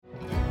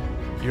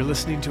You're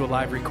listening to a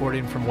live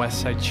recording from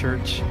Westside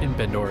Church in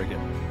Bend, Oregon.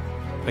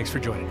 Thanks for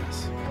joining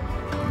us.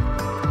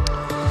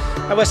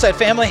 Hi, Westside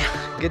family.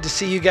 Good to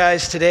see you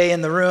guys today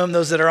in the room,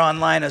 those that are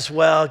online as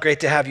well. Great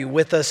to have you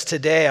with us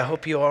today. I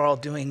hope you are all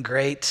doing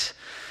great.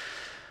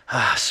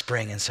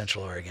 Spring in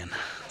Central Oregon.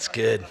 It's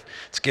good.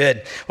 It's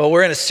good. Well,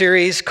 we're in a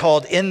series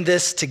called In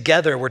This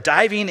Together. We're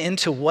diving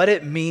into what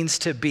it means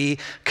to be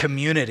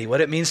community,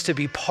 what it means to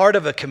be part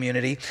of a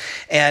community.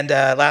 And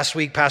last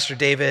week, Pastor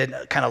David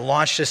kind of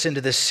launched us into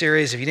this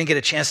series. If you didn't get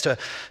a chance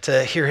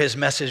to hear his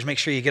message, make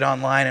sure you get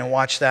online and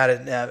watch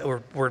that.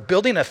 We're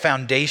building a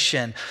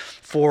foundation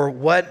for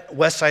what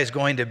Westside is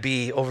going to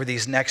be over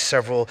these next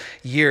several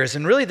years.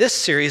 And really this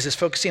series is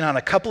focusing on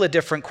a couple of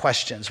different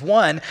questions.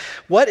 One,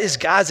 what is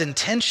God's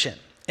intention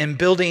in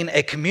building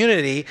a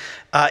community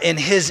in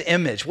his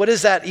image? What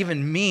does that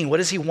even mean? What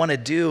does he want to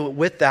do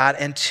with that?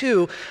 And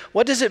two,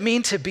 what does it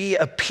mean to be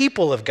a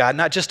people of God,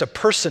 not just a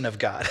person of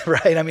God,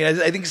 right? I mean,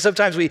 I think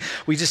sometimes we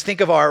just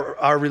think of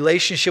our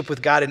relationship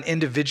with God in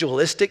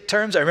individualistic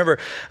terms. I remember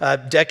a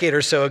decade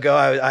or so ago,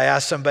 I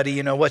asked somebody,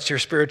 what's your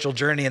spiritual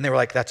journey? And they were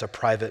like, that's a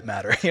private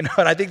matter, and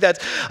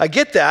I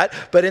get that.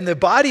 But in the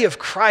body of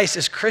Christ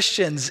as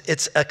Christians,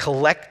 it's a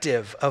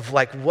collective of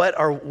like,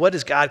 what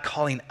is God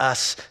calling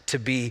us to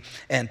be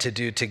and to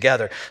do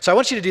together? So I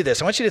want you to do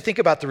this. I want you to think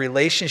about the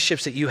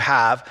relationships that you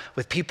have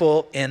with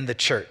people in the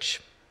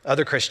church,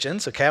 other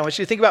Christians, okay? I want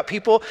you to think about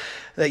people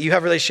that you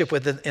have a relationship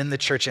with in the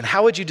church, and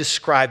how would you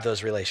describe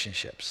those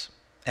relationships?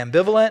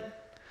 Ambivalent,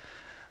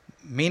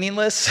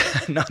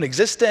 meaningless,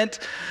 non-existent,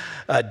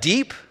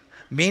 deep,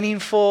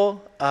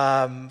 meaningful,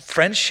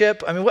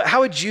 friendship? I mean,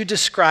 how would you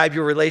describe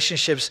your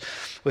relationships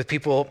with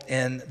people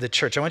in the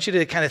church? I want you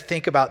to kind of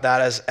think about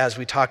that as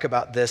we talk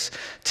about this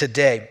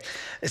today.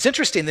 It's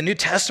interesting, the New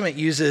Testament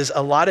uses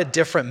a lot of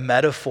different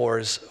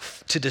metaphors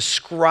to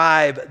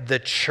describe the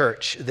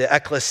church, the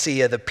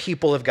ecclesia, the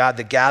people of God,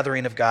 the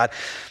gathering of God.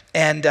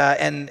 And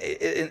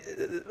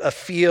a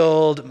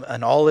field,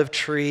 an olive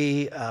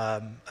tree,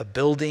 a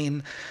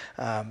building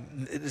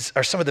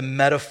are some of the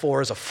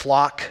metaphors, a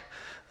flock,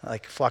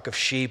 like a flock of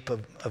sheep,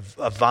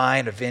 a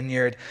vine, a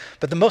vineyard.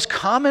 But the most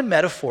common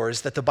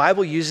metaphors that the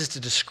Bible uses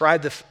to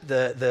describe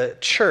the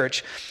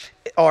church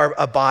are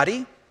a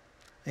body.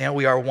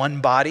 We are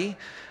one body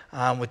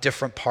with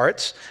different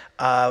parts.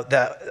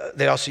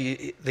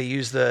 They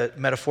use the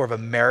metaphor of a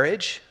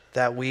marriage,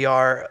 that we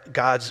are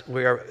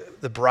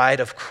the bride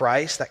of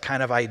Christ, that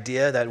kind of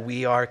idea that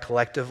we are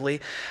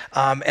collectively.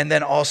 And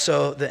then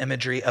also the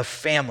imagery of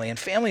family. And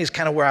family is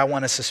kind of where I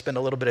want us to spend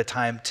a little bit of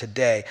time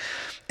today.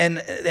 And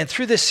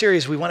through this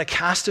series, we want to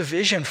cast a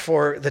vision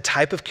for the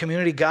type of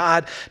community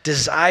God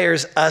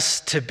desires us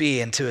to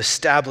be and to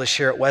establish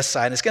here at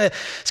Westside. And it's going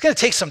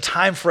to take some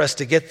time for us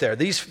to get there.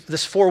 This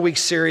 4-week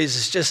series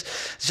is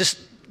just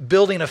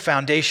building a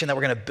foundation that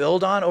we're going to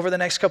build on over the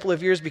next couple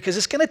of years, because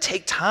it's going to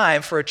take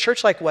time for a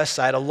church like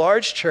Westside, a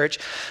large church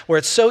where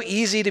it's so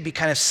easy to be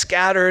kind of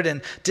scattered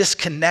and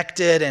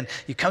disconnected, and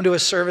you come to a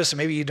service and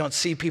maybe you don't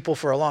see people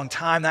for a long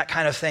time, that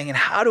kind of thing. And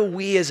how do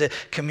we as a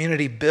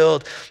community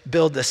build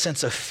the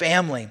sense of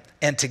family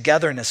and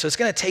togetherness? So it's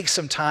going to take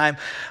some time.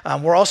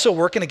 We're also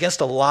working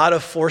against a lot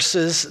of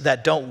forces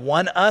that don't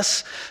want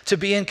us to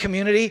be in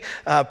community,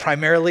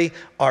 primarily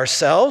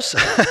ourselves.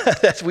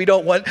 That we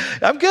don't want.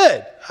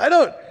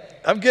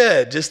 I'm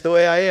good just the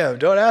way I am.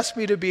 Don't ask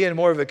me to be in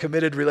more of a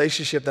committed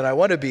relationship than I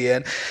want to be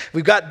in.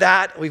 We've got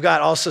that. We've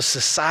got also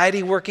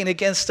society working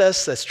against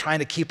us that's trying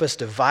to keep us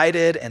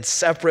divided and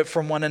separate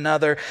from one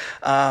another.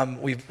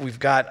 We've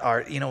got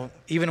our,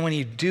 even when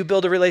you do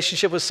build a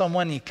relationship with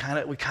someone, we kind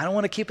of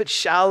want to keep it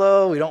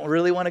shallow. We don't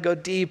really want to go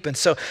deep. And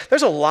so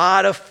there's a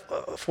lot of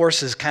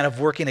forces kind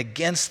of working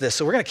against this.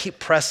 So we're going to keep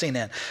pressing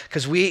in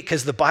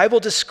because the Bible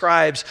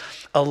describes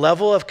a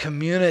level of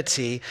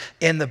community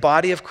in the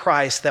body of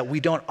Christ that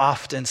we don't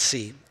often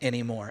see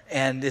anymore.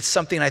 And it's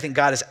something I think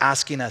God is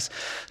asking us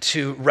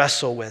to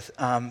wrestle with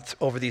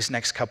over these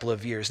next couple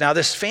of years. Now,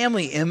 this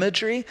family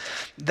imagery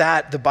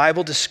that the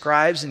Bible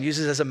describes and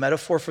uses as a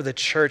metaphor for the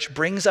church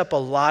brings up a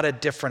lot of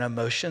different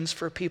emotions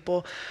for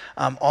people.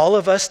 All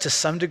of us, to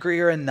some degree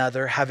or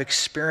another, have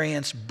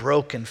experienced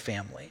broken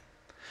family.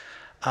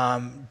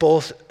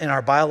 Both in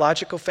our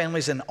biological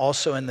families and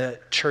also in the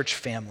church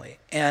family.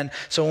 And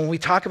so when we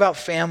talk about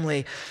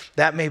family,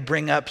 that may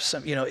bring up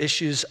some,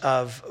 issues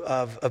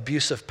of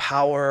abuse of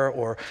power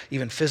or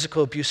even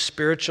physical abuse,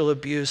 spiritual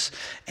abuse.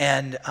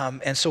 And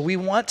so we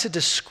want to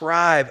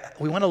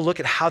look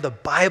at how the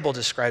Bible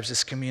describes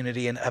this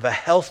community and of a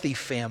healthy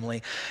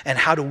family, and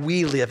how do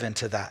we live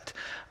into that,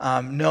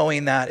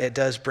 knowing that it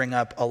does bring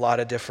up a lot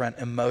of different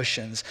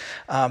emotions.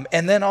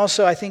 And then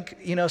also, I think,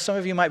 some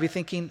of you might be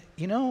thinking,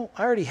 I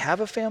already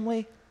have a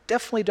family.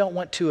 Definitely don't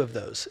want two of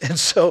those. And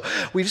so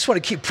we just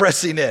want to keep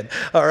pressing in,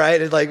 all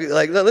right? And like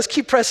let's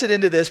keep pressing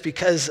into this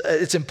because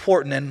it's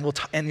important,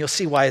 and you'll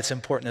see why it's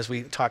important as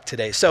we talk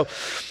today. So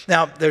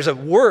now there's a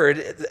word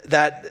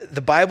that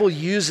the Bible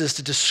uses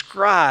to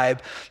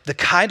describe the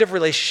kind of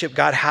relationship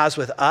God has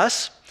with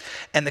us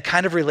and the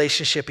kind of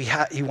relationship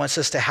he wants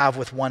us to have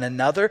with one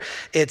another.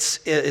 It's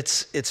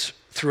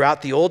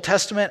throughout the Old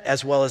Testament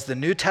as well as the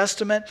New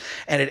Testament,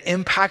 and it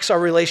impacts our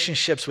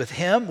relationships with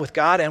him, with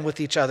God, and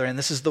with each other. And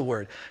this is the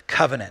word,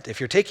 covenant. If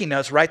you're taking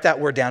notes, write that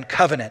word down,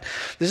 covenant.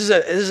 This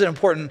is an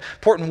important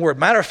word.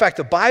 Matter of fact,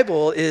 the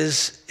Bible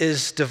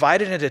is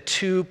divided into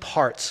two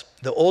parts,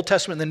 the Old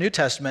Testament and the New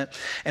Testament,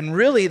 and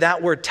really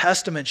that word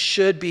testament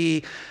should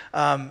be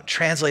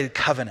translated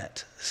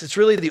covenant. It's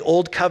really the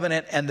Old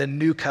Covenant and the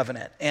New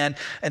Covenant. And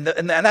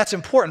that's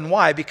important.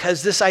 Why?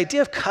 Because this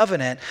idea of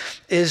covenant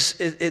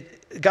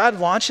God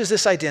launches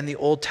this idea in the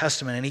Old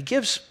Testament, and he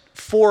gives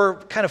four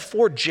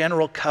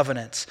general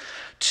covenants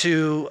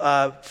to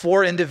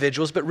four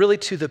individuals, but really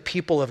to the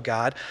people of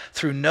God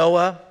through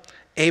Noah,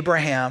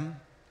 Abraham,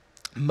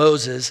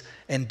 Moses,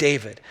 and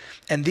David.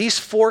 And these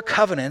four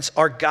covenants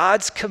are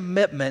God's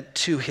commitment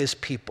to his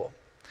people.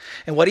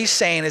 And what he's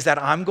saying is that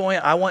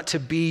I want to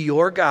be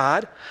your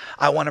God.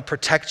 I want to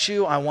protect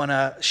you. I want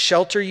to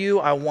shelter you.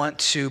 I want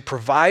to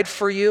provide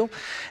for you.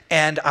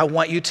 And I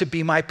want you to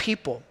be my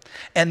people.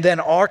 And then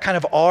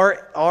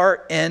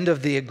our end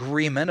of the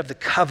agreement, of the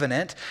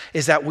covenant,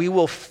 is that we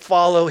will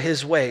follow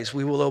his ways.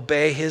 We will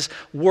obey his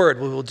word.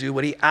 We will do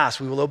what he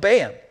asks. We will obey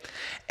him.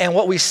 And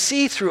what we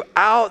see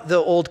throughout the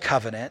Old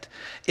Covenant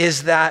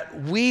is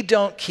that we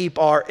don't keep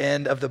our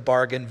end of the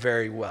bargain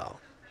very well.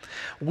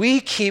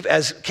 We keep,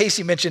 as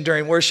Casey mentioned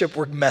during worship,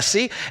 we're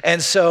messy,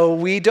 and so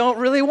we don't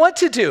really want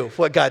to do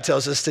what God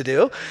tells us to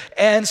do.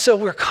 And so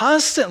we're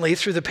constantly,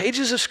 through the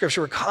pages of Scripture,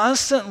 we're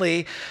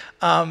constantly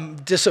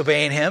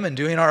disobeying him and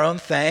doing our own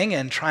thing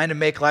and trying to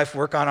make life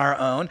work on our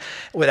own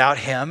without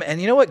him.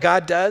 And you know what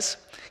God does?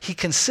 He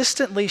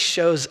consistently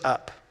shows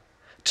up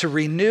to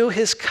renew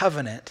his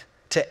covenant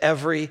to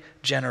every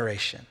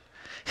generation.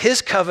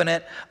 His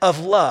covenant of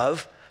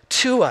love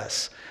to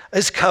us.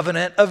 His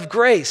covenant of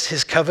grace,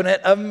 his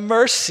covenant of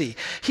mercy.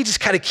 He just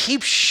kind of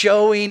keeps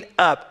showing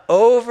up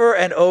over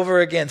and over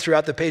again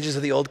throughout the pages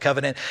of the Old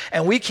Covenant,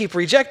 and we keep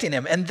rejecting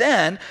him. And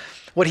then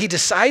what he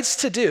decides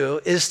to do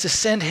is to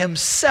send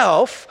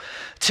himself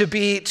to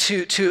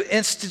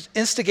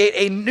instigate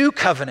a new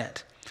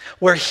covenant,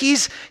 where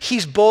he's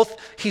both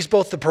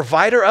the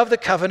provider of the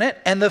covenant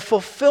and the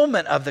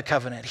fulfillment of the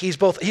covenant.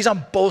 He's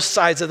on both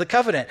sides of the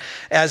covenant.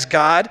 As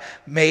God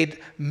made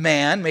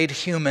man, made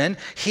human,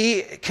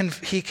 he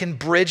can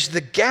bridge the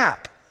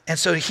gap. And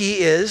so he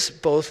is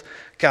both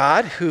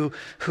God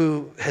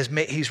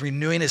he's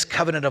renewing his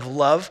covenant of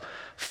love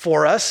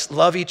for us.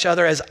 Love each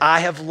other as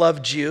I have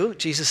loved you,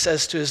 Jesus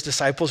says to his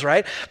disciples,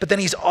 right? But then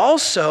he's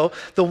also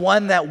the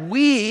one that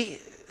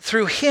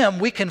through him,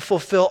 we can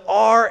fulfill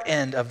our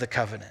end of the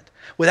covenant.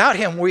 Without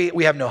him,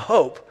 we have no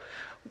hope.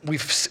 We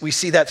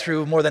see that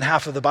through more than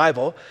half of the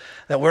Bible,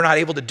 that we're not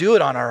able to do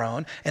it on our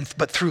own.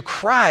 But through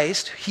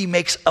Christ, he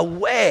makes a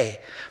way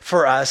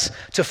for us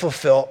to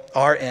fulfill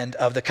our end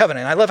of the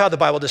covenant. And I love how the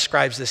Bible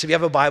describes this. If you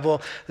have a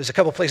Bible, there's a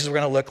couple places we're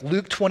going to look.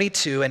 Luke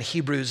 22 and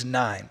Hebrews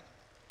 9.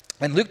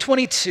 In Luke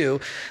 22,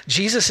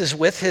 Jesus is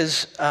with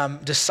his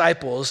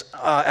disciples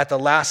at the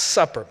Last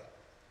Supper.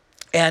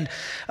 And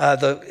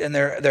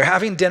they're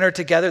having dinner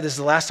together. This is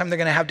the last time they're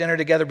going to have dinner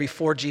together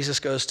before Jesus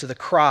goes to the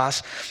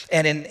cross.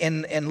 And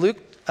in Luke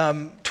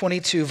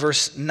 22,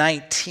 verse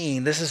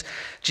 19, it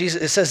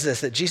says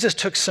this, that Jesus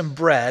took some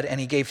bread and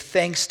he gave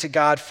thanks to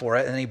God for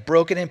it, and he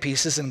broke it in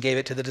pieces and gave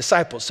it to the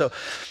disciples. So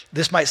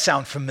this might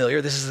sound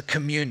familiar. This is the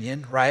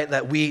communion, right?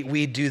 That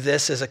we do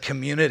this as a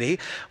community.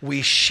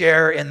 We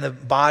share in the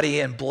body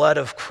and blood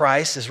of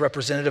Christ as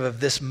representative of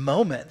this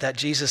moment that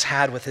Jesus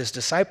had with his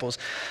disciples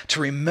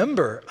to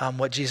remember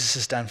what Jesus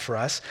has done for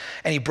us.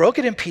 And he broke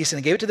it in pieces and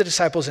he gave it to the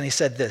disciples, and he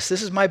said this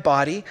is my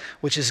body,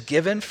 which is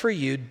given for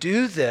you.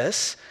 Do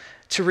this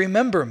to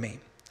remember me.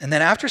 And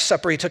then after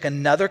supper, he took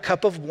another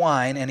cup of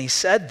wine and he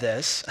said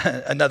this,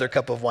 another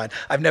cup of wine.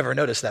 I've never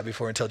noticed that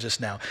before until just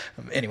now.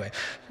 Anyway,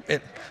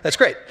 that's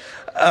great.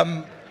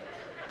 I've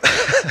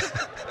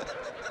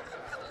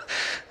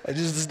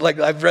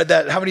read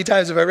that. How many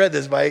times have I read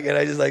this, Mike? And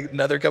I just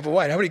another cup of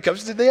wine. How many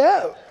cups did they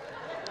have?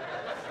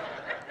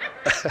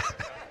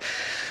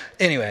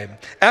 Anyway,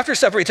 after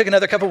supper, he took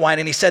another cup of wine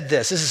and he said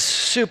this. This is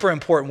super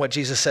important what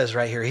Jesus says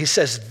right here. He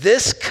says,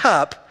 this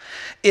cup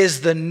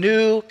is the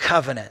new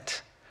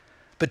covenant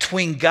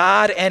between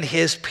God and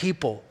his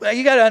people. Now,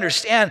 you got to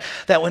understand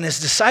that when his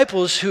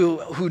disciples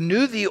who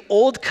knew the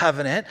old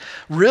covenant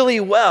really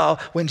well,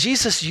 when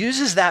Jesus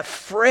uses that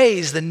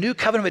phrase, the new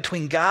covenant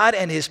between God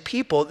and his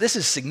people, this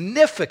is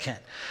significant.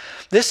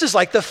 This is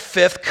like the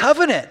fifth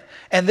covenant,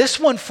 and this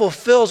one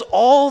fulfills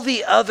all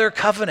the other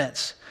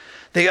covenants.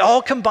 They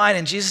all combine,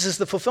 and Jesus is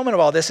the fulfillment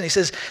of all this. And he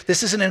says,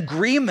 this is an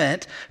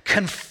agreement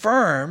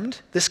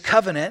confirmed. This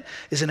covenant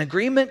is an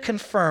agreement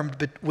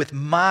confirmed with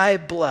my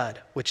blood,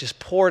 which is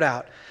poured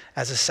out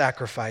as a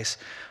sacrifice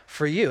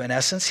for you. In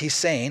essence, he's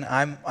saying,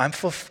 I'm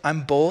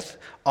both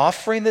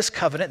offering this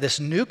covenant, this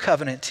new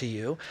covenant to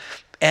you,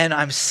 and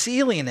I'm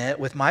sealing it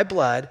with my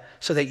blood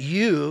so that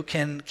you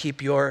can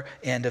keep your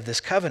end of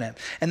this covenant.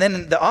 And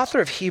then the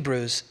author of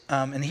Hebrews,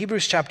 in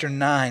Hebrews chapter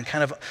 9,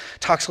 kind of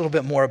talks a little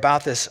bit more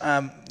about this.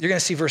 You're going to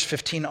see verse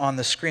 15 on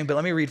the screen, but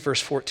let me read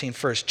verse 14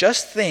 first.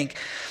 Just think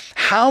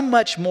how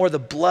much more the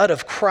blood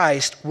of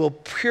Christ will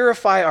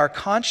purify our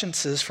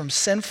consciences from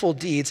sinful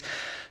deeds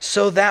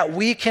so that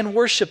we can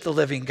worship the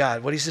living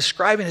God. What he's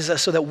describing is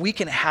so that we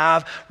can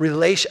have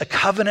a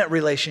covenant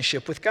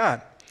relationship with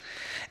God.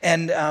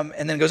 And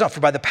then it goes on, for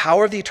by the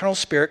power of the eternal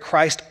Spirit,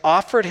 Christ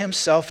offered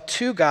himself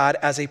to God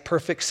as a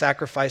perfect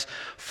sacrifice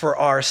for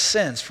our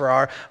sins, for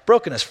our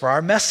brokenness, for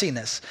our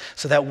messiness,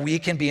 so that we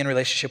can be in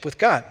relationship with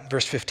God.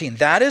 Verse 15,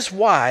 that is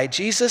why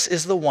Jesus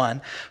is the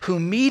one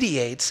who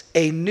mediates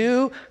a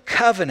new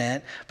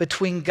covenant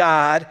between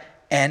God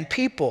and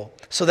people,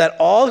 so that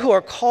all who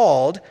are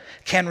called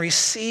can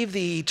receive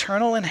the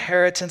eternal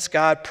inheritance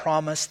God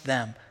promised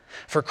them.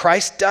 For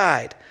Christ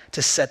died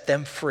to set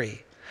them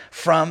free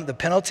from the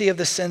penalty of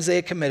the sins they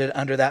had committed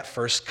under that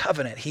first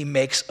covenant. He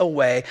makes a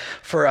way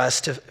for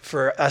us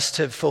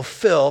to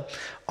fulfill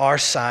our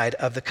side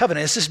of the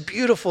covenant. It's just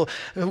beautiful.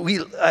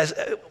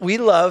 We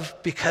love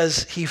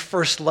because he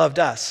first loved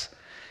us.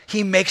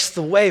 He makes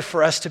the way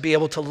for us to be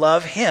able to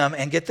love him,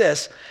 and get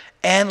this,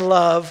 and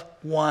love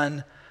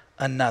one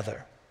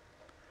another.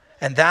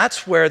 And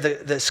that's where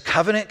this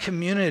covenant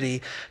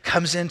community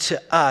comes into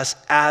us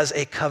as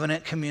a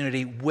covenant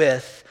community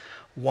with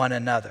one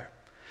another.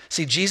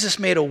 See, Jesus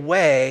made a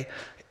way,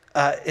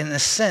 in a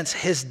sense,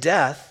 his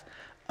death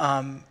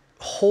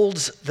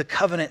holds the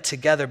covenant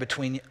together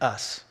between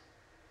us.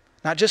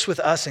 Not just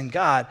with us and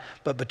God,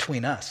 but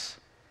between us,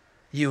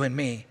 you and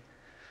me.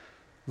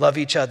 Love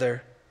each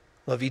other.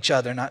 He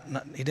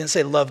didn't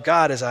say love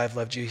God as I have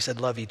loved you. He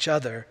said love each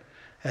other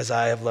as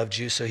I have loved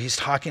you. So he's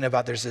talking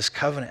about there's this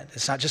covenant.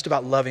 It's not just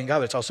about loving God,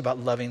 but it's also about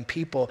loving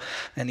people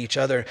and each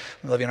other,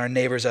 loving our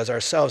neighbors as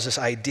ourselves. This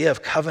idea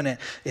of covenant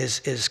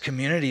is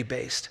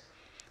community-based.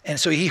 And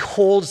so he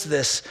holds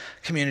this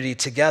community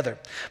together.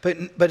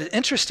 But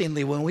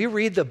interestingly, when we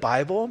read the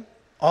Bible,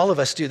 all of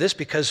us do this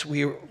because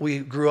we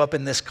grew up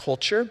in this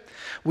culture,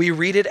 we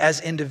read it as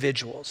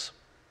individuals.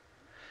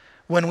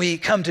 When we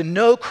come to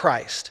know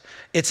Christ,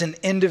 it's an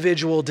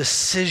individual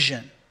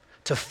decision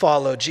to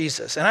follow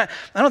Jesus. And I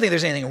don't think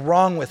there's anything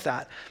wrong with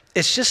that.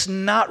 It's just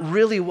not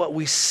really what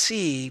we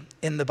see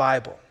in the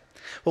Bible.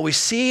 What we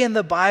see in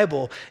the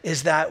Bible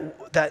is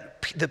that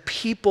the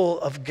people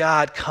of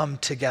God come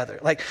together.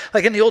 Like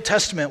in the Old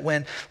Testament,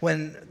 when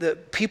the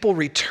people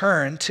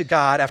return to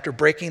God after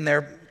breaking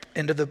their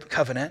into the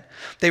covenant,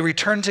 they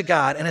return to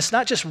God. And it's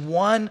not just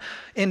one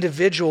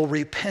individual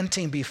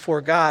repenting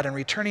before God and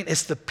returning,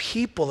 it's the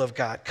people of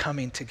God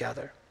coming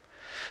together.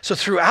 So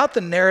throughout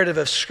the narrative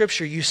of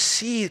Scripture, you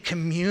see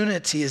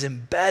community is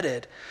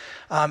embedded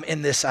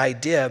in this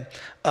idea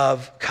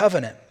of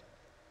covenant.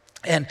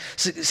 And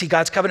see,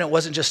 God's covenant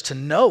wasn't just to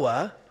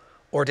Noah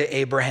or to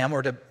Abraham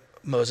or to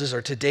Moses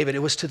or to David. It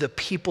was to the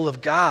people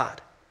of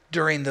God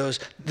during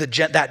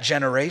that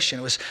generation.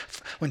 It was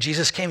when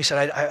Jesus came, he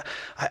said,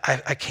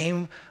 I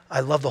came,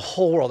 I love the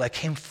whole world. I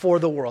came for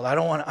the world.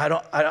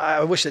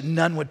 I wish that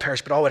none would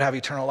perish, but all would have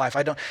eternal life.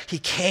 He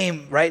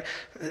came, right?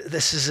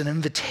 This is an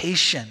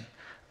invitation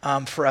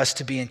for us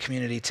to be in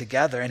community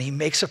together. And he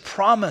makes a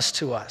promise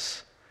to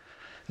us.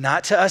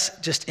 Not to us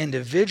just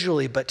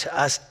individually, but to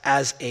us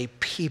as a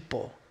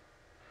people,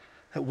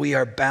 that we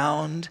are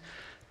bound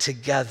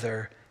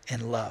together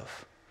in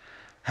love.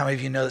 How many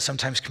of you know that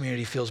sometimes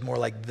community feels more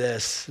like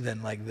this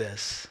than like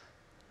this?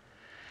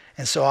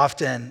 And so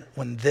often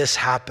when this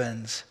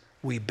happens,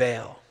 we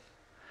bail.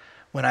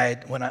 When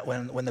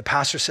the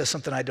pastor says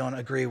something I don't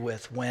agree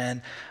with,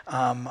 when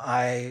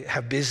I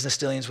have business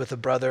dealings with a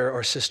brother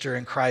or sister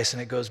in Christ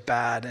and it goes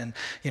bad, and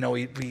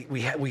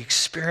we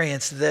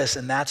experience this,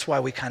 and that's why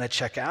we kind of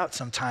check out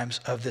sometimes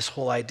of this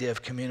whole idea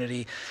of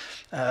community,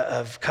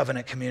 of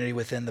covenant community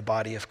within the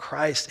body of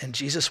Christ. And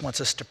Jesus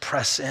wants us to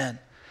press in,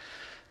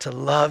 to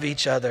love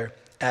each other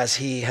as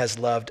he has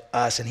loved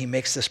us, and he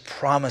makes this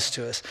promise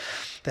to us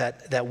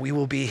that we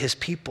will be his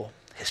people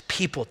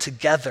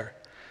together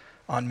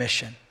on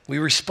mission. We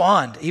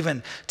respond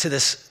even to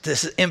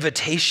this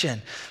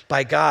invitation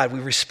by God. We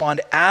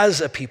respond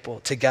as a people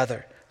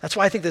together. That's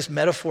why I think this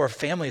metaphor of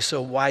family is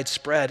so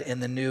widespread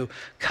in the new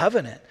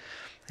covenant.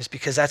 It's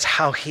because that's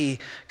how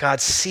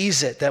God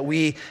sees it,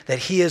 that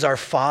he is our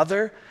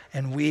father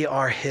and we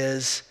are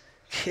his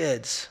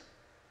kids.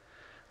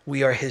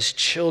 We are his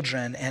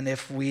children. And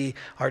if we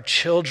are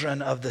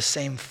children of the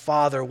same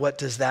father, what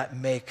does that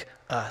make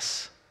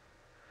us?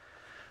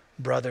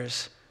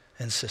 Brothers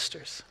and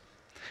sisters.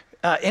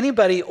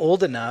 Anybody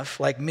old enough,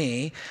 like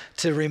me,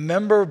 to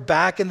remember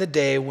back in the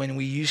day when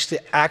we used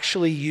to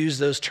actually use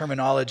those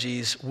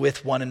terminologies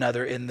with one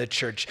another in the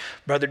church?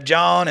 Brother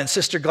John and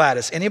Sister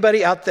Gladys.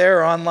 Anybody out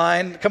there or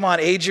online? Come on,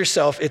 age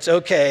yourself. It's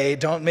okay.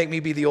 Don't make me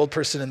be the old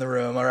person in the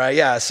room, all right?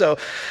 Yeah, so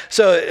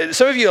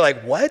some of you are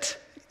like, what?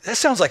 that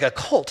sounds like a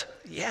cult.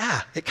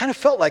 Yeah, it kind of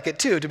felt like it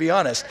too, to be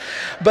honest.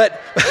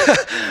 But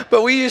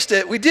we used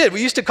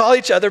to call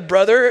each other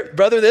brother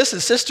this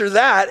and sister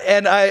that,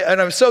 and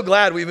I'm so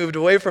glad we moved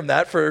away from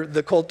that for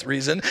the cult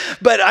reason.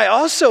 But I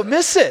also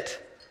miss it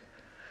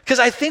because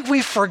I think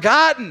we've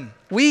forgotten.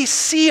 We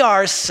see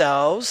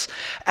ourselves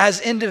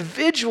as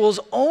individuals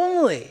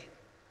only.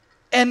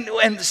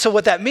 And so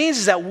what that means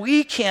is that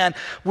we can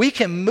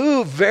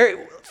move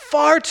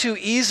far too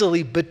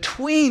easily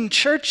between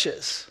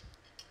churches.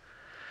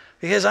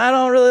 Because I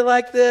don't really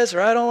like this,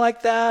 or I don't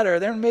like that, or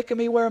they're making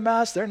me wear a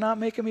mask, they're not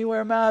making me wear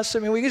a mask. I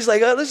mean, we just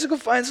like, oh, let's just go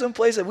find some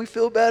place that we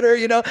feel better,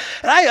 And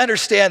I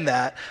understand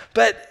that.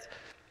 But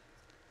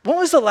when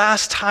was the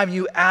last time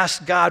you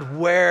asked God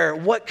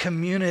what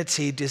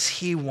community does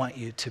he want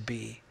you to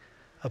be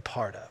a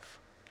part of?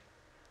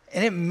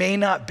 And it may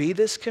not be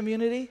this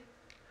community,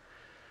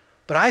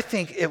 but I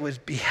think it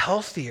would be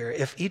healthier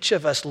if each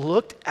of us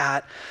looked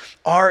at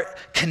our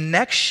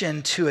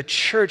connection to a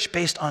church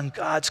based on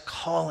God's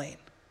calling.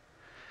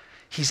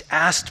 He's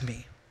asked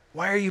me,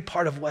 why are you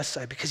part of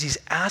Westside? Because he's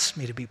asked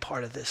me to be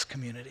part of this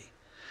community.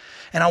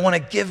 And I want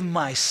to give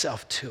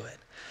myself to it.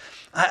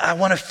 I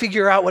want to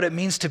figure out what it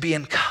means to be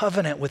in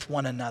covenant with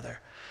one another.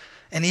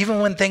 And even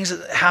when things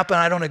happen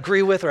I don't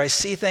agree with, or I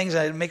see things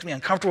that make me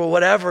uncomfortable,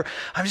 whatever,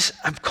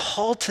 I'm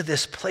called to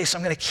this place.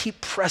 I'm going to keep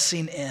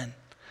pressing in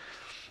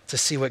to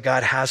see what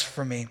God has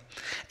for me.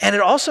 And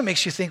it also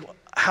makes you think,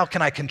 how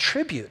can I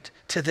contribute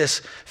to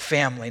this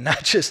family?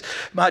 Not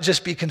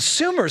just be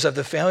consumers of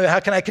the family, but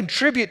how can I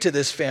contribute to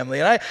this family?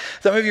 And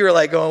some of you are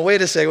like going,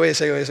 wait a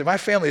second. My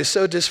family is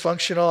so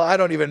dysfunctional, I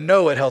don't even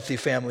know what healthy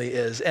family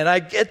is. And I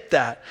get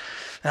that.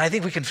 And I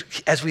think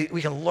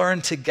we can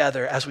learn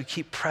together as we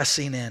keep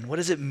pressing in. What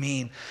does it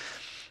mean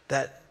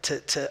that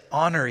to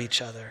honor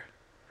each other,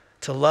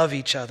 to love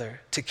each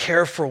other, to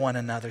care for one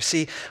another?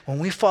 See, when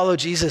we follow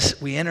Jesus,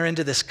 we enter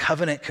into this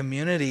covenant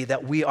community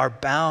that we are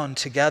bound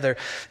together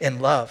in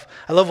love.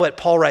 I love what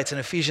Paul writes in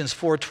Ephesians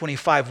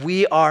 4:25.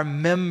 We are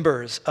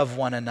members of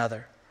one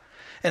another.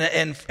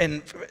 And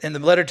in the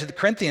letter to the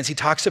Corinthians, he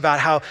talks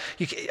about how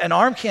an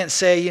arm can't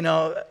say,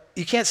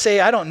 you can't say,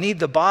 I don't need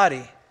the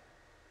body.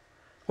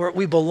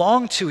 We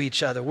belong to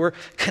each other. We're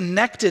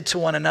connected to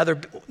one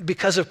another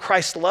because of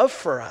Christ's love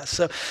for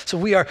us. So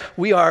we are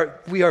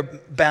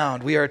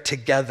bound. We are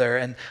together.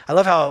 And I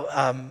love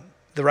how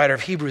the writer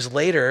of Hebrews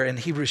later in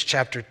Hebrews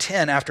chapter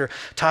 10, after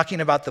talking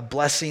about the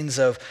blessings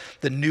of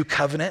the new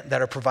covenant that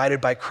are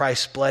provided by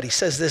Christ's blood, he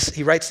says this.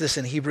 He writes this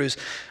in Hebrews,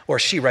 or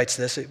she writes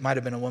this. It might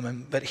have been a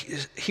woman, but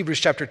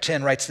Hebrews chapter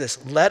 10 writes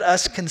this: "Let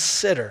us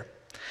consider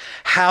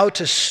how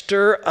to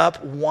stir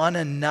up one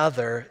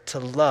another to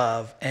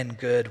love and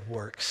good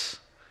works."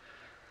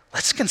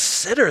 Let's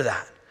consider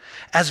that.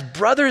 As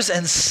brothers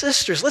and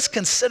sisters, let's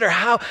consider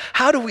how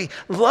do we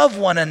love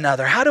one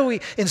another? How do we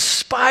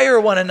inspire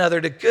one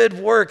another to good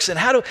works? And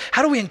how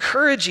do we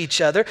encourage each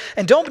other?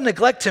 And don't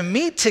neglect to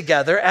meet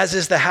together, as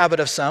is the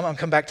habit of some. I'll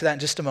come back to that in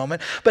just a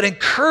moment. But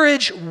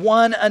encourage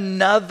one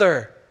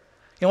another.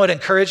 You know what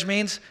encourage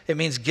means? It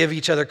means give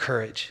each other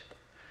courage.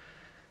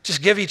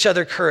 Just give each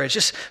other courage.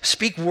 Just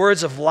speak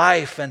words of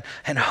life and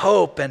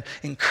hope and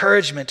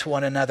encouragement to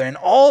one another. And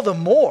all the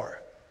more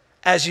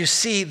as you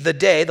see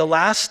the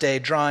last day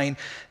drawing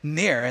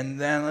near.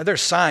 And then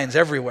there's signs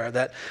everywhere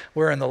that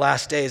we're in the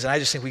last days. And I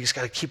just think we just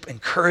got to keep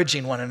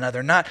encouraging one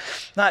another, not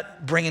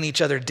bringing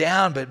each other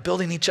down, but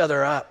building each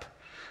other up.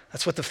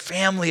 That's what the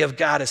family of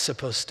God is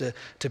supposed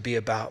to be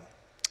about.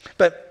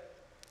 But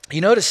you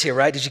notice here,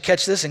 right? Did you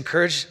catch this?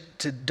 Encourage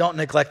to don't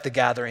neglect the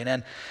gathering.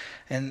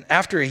 And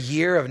after a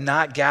year of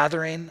not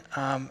gathering,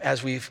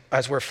 as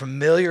we're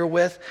familiar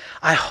with,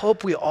 I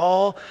hope we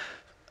all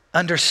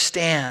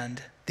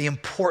understand the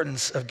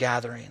importance of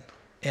gathering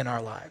in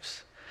our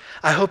lives.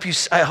 I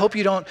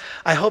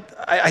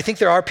think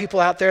there are people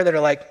out there that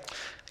are like,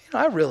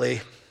 I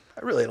really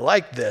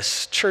like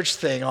this church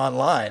thing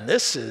online.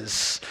 This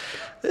is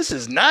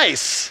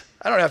nice.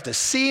 I don't have to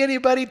see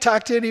anybody,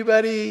 talk to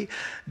anybody,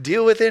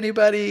 deal with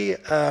anybody.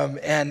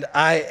 And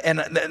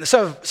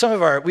some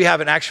of we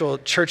have an actual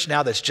church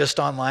now that's just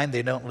online.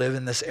 They don't live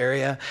in this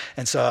area.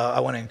 And so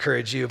I want to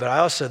encourage you, but I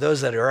also, those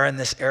that are in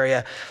this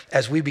area,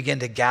 as we begin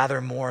to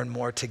gather more and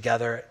more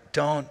together,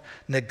 don't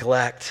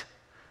neglect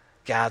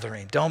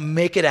gathering. Don't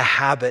make it a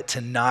habit to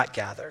not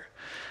gather.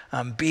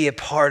 Be a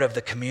part of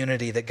the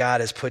community that God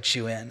has put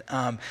you in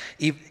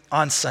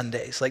on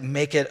Sundays. Like,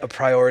 make it a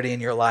priority in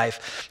your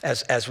life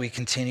as we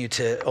continue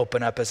to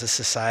open up as a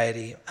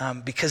society,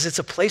 because it's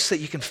a place that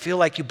you can feel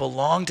like you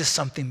belong to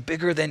something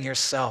bigger than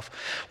yourself,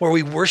 where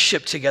we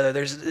worship together.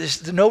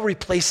 There's no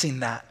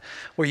replacing that,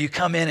 where you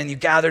come in and you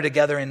gather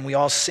together and we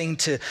all sing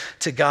to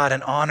God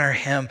and honor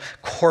him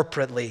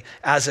corporately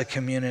as a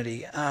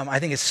community. I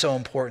think it's so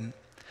important.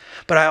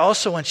 But I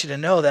also want you to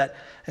know that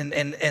and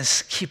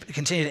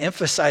continue to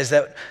emphasize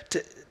that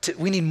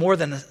we need more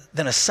than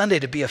a Sunday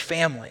to be a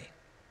family.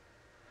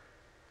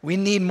 We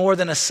need more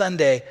than a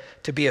Sunday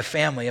to be a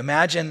family.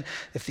 Imagine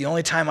if the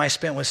only time I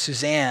spent with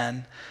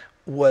Suzanne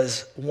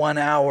was 1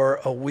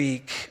 hour a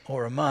week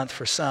or a month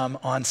for some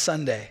on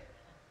Sunday.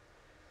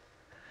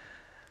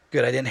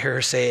 Good, I didn't hear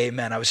her say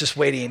amen. I was just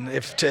waiting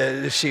if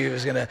she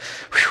was going to.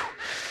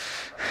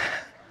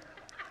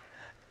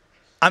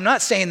 I'm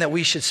not saying that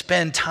we should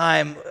spend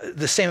time,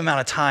 the same amount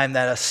of time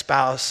that a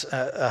spouse,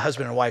 a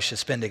husband and wife should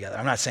spend together.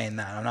 I'm not saying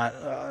that.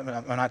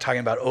 I'm not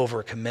talking about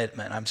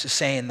overcommitment. I'm just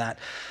saying that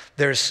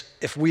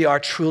if we are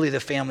truly the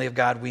family of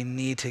God, we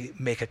need to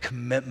make a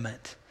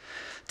commitment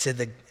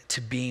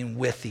to being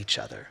with each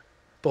other,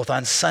 both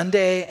on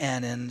Sunday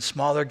and in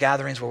smaller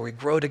gatherings where we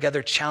grow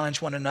together,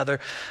 challenge one another,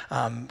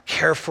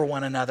 care for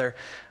one another.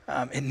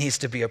 It needs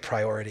to be a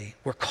priority.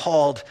 We're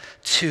called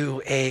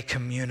to a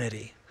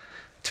community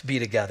to be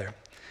together.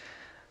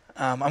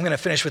 I'm going to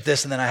finish with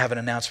this, and then I have an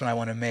announcement I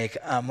want to make.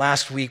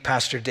 Last week,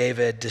 Pastor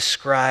David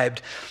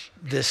described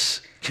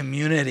this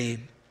community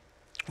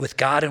with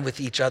God and with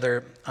each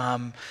other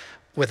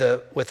with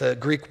a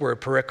Greek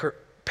word,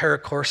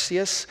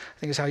 perikorsias, I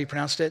think is how you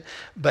pronounced it.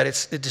 But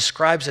it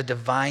describes a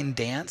divine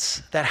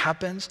dance that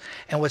happens.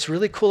 And what's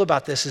really cool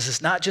about this is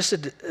it's not just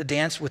a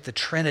dance with the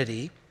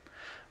Trinity,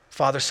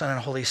 Father, Son,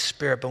 and Holy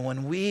Spirit, but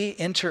when we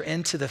enter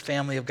into the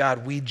family of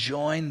God, we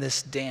join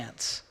this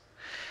dance.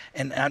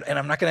 And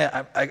I'm not going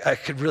to, I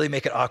could really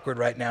make it awkward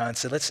right now and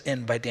say, let's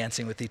end by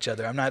dancing with each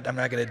other. I'm not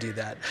going to do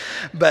that.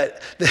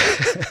 But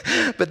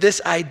this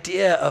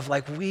idea of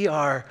like we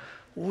are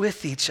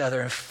with each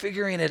other and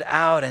figuring it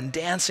out and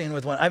dancing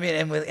with one,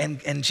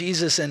 and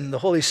Jesus and the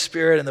Holy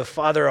Spirit and the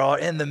Father are all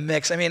in the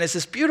mix. I mean, it's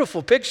this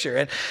beautiful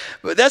picture.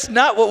 But that's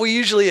not what we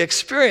usually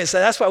experience.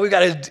 And that's why we've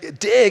got to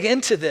dig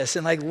into this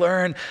and like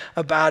learn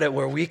about it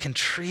where we can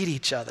treat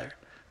each other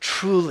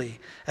truly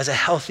as a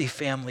healthy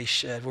family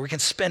should, where we can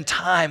spend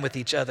time with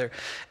each other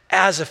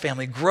as a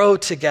family, grow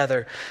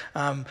together,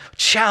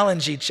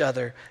 challenge each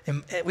other,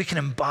 and we can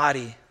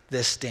embody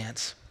this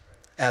dance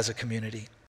as a community.